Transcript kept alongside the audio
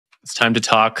It's time to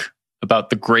talk about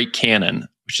the Great Cannon,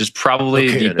 which is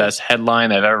probably the best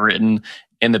headline I've ever written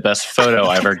and the best photo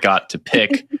I ever got to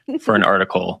pick for an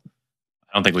article.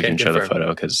 I don't think we can show the photo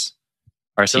because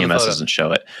our CMS doesn't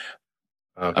show it.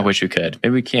 Okay. I wish we could.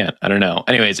 Maybe we can't. I don't know.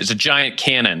 Anyways, it's a giant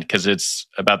cannon because it's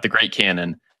about the Great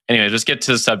Cannon. Anyways, let's get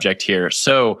to the subject here.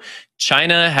 So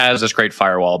China has this great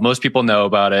firewall. Most people know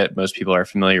about it. Most people are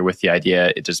familiar with the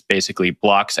idea. It just basically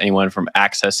blocks anyone from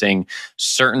accessing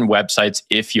certain websites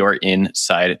if you're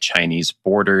inside Chinese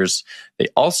borders. They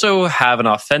also have an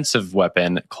offensive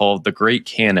weapon called the Great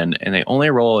Cannon, and they only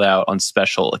roll it out on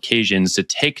special occasions to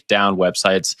take down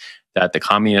websites that the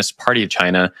Communist Party of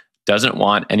China doesn't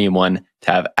want anyone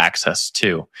to have access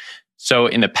to. So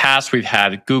in the past, we've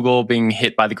had Google being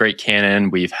hit by the Great Cannon.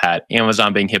 We've had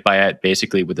Amazon being hit by it.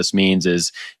 Basically, what this means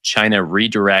is China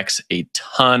redirects a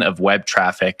ton of web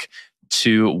traffic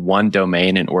to one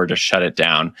domain in order to shut it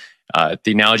down.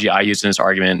 The analogy I used in this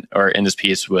argument or in this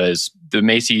piece was the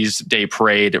Macy's Day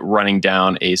Parade running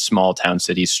down a small town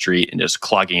city street and just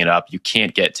clogging it up. You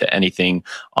can't get to anything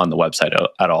on the website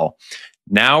at all.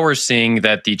 Now we're seeing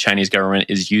that the Chinese government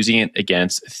is using it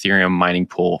against Ethereum mining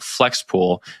pool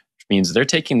Flexpool, means they're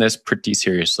taking this pretty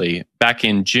seriously. Back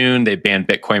in June, they banned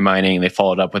Bitcoin mining. They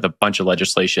followed up with a bunch of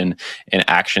legislation and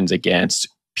actions against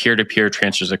peer-to-peer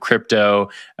transfers of crypto,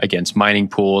 against mining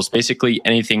pools, basically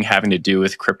anything having to do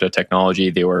with crypto technology,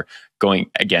 they were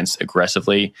going against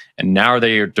aggressively. And now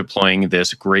they are deploying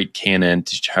this Great Cannon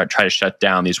to try to shut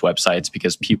down these websites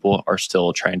because people are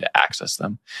still trying to access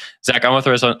them. Zach, I'm going to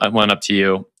throw this one up to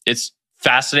you. It's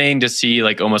fascinating to see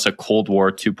like almost a Cold War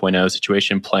 2.0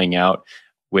 situation playing out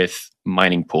with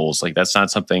mining pools. Like that's not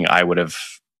something I would have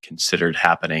considered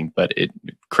happening, but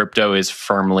crypto is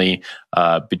firmly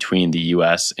between the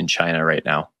US and China right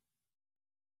now.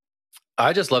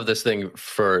 I just love this thing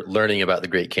for learning about the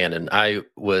Great Cannon. I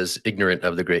was ignorant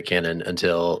of the Great Cannon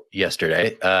until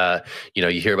yesterday.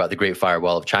 You hear about the Great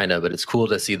Firewall of China, but it's cool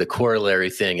to see the corollary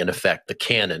thing in effect, the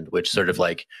cannon, which sort of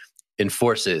like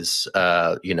enforces,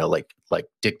 like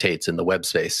dictates in the web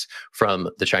space from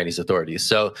the Chinese authorities.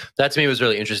 So that to me was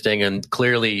really interesting. And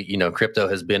clearly, crypto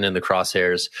has been in the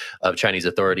crosshairs of Chinese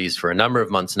authorities for a number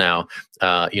of months now.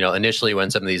 Initially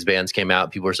when some of these bans came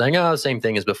out, people were saying, oh, same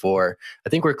thing as before. I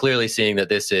think we're clearly seeing that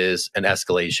this is an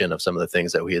escalation of some of the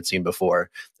things that we had seen before,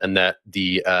 and that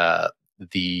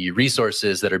the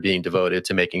resources that are being devoted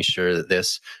to making sure that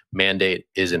this mandate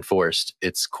is enforced,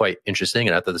 it's quite interesting.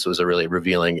 And I thought this was a really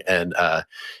revealing and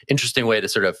interesting way to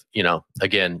sort of,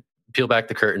 again, peel back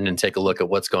the curtain and take a look at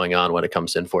what's going on when it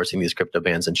comes to enforcing these crypto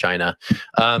bans in China.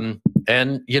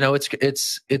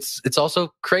 It's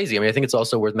also crazy. I mean, I think it's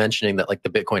also worth mentioning that like the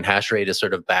Bitcoin hash rate is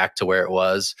sort of back to where it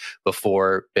was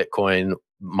before Bitcoin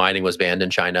mining was banned in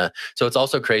China. So it's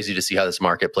also crazy to see how this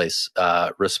marketplace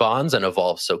responds and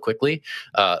evolves so quickly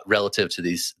relative to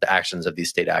the actions of these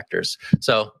state actors.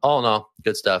 So all in all,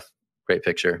 good stuff. Great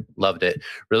picture. Loved it.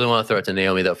 Really want to throw it to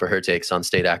Naomi though for her takes on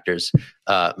state actors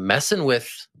messing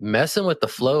with the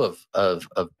flow of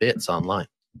bits online.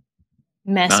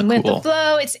 Messing with the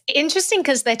flow. It's interesting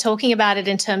because they're talking about it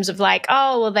in terms of like,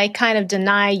 oh, well, they kind of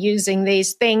deny using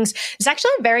these things. It's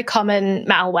actually a very common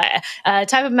malware, a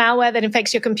type of malware that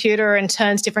infects your computer and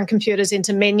turns different computers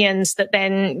into minions that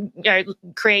then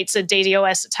creates a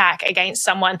DDoS attack against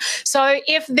someone. So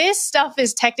if this stuff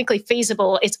is technically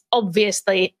feasible, it's obvious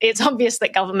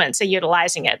that governments are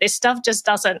utilizing it. This stuff just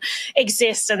doesn't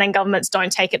exist, and then governments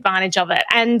don't take advantage of it.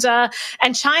 And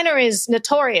China is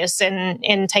notorious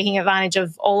in taking advantage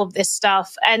of all of this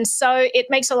stuff. And so it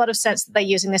makes a lot of sense that they're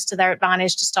using this to their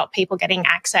advantage to stop people getting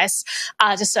access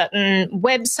to certain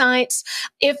websites.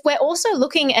 If we're also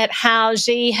looking at how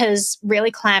Xi has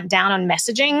really clamped down on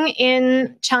messaging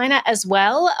in China as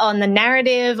well, on the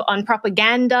narrative, on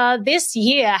propaganda, this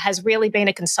year has really been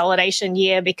a consolidation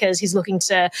year because he's looking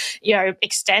to,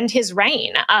 extend his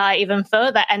reign even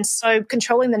further. And so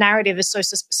controlling the narrative is so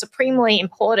supremely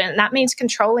important. That means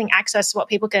controlling access to what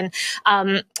people can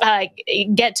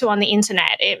get to on the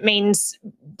internet. It means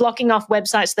blocking off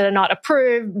websites that are not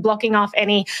approved, blocking off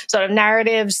any sort of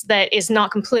narratives that is not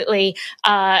completely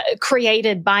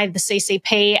created by the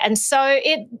CCP. And so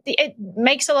it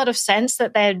makes a lot of sense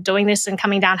that they're doing this and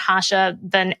coming down harsher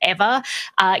than ever,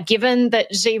 given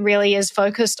that Xi really is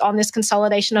focused on this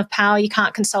consolidation of power. You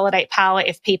can't consolidate power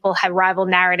if people have rival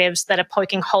narratives that are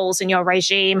poking holes in your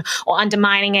regime or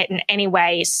undermining it in any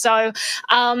way. So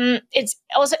it's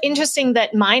also interesting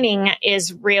that mining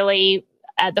is really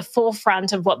at the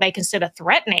forefront of what they consider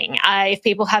threatening. If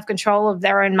people have control of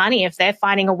their own money, if they're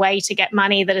finding a way to get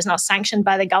money that is not sanctioned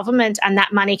by the government and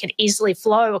that money can easily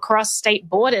flow across state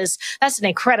borders, that's an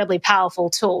incredibly powerful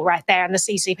tool right there. And the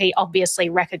CCP obviously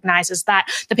recognizes that.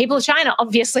 The people of China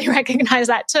obviously recognize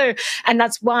that too. And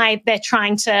that's why they're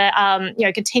trying to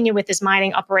continue with this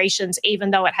mining operations,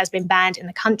 even though it has been banned in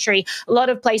the country. A lot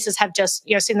of places have just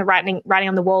seen the writing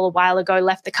on the wall a while ago,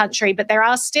 left the country, but there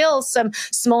are still some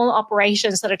small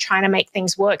operations that are trying to make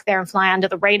things work there and fly under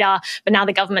the radar. But now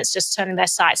the government's just turning their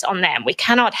sights on them. We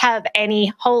cannot have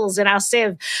any holes in our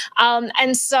sieve.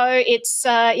 And so it's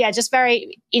just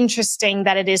very interesting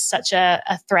that it is such a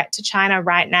threat to China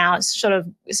right now. It's sort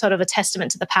of a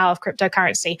testament to the power of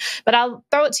cryptocurrency. But I'll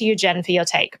throw it to you, Jen, for your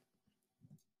take.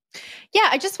 Yeah,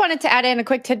 I just wanted to add in a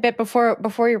quick tidbit before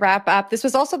we wrap up. This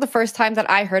was also the first time that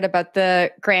I heard about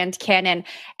the Grand Canyon.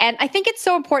 And I think it's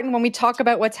so important when we talk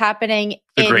about what's happening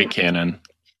The Great Canyon.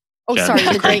 Oh, Jen, sorry,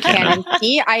 the Great Canyon.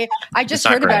 See, I just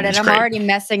heard about it. I'm already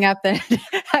messing up the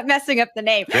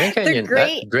name. Grand Canyon.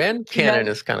 Grand Canyon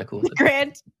is kind of cool.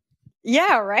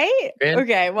 Yeah, right?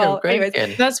 Okay, well, anyways.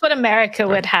 Canyon. That's what America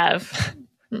would have.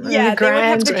 Yeah, the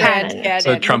Grand Canyon. That's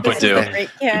what Trump would do. The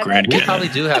Grand Canyon. We probably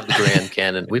do have the Grand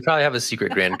Canyon. We probably have a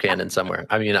secret Grand Canyon somewhere.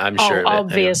 I mean, I'm sure.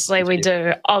 Obviously, we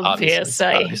do.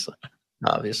 Obviously,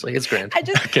 it's grand.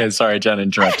 Okay, sorry, Jen,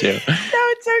 interrupt you. No,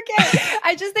 it's okay.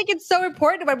 I just think it's so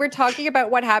important when we're talking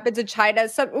about what happens in China.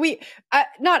 So we,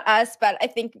 not us, but I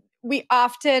think we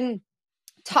often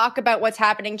talk about what's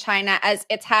happening in China as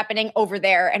it's happening over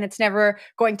there and it's never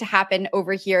going to happen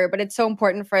over here. But it's so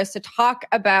important for us to talk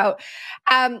about,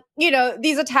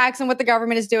 these attacks and what the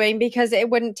government is doing, because it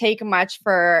wouldn't take much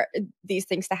for these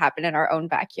things to happen in our own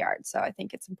backyard. So I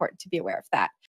think it's important to be aware of that.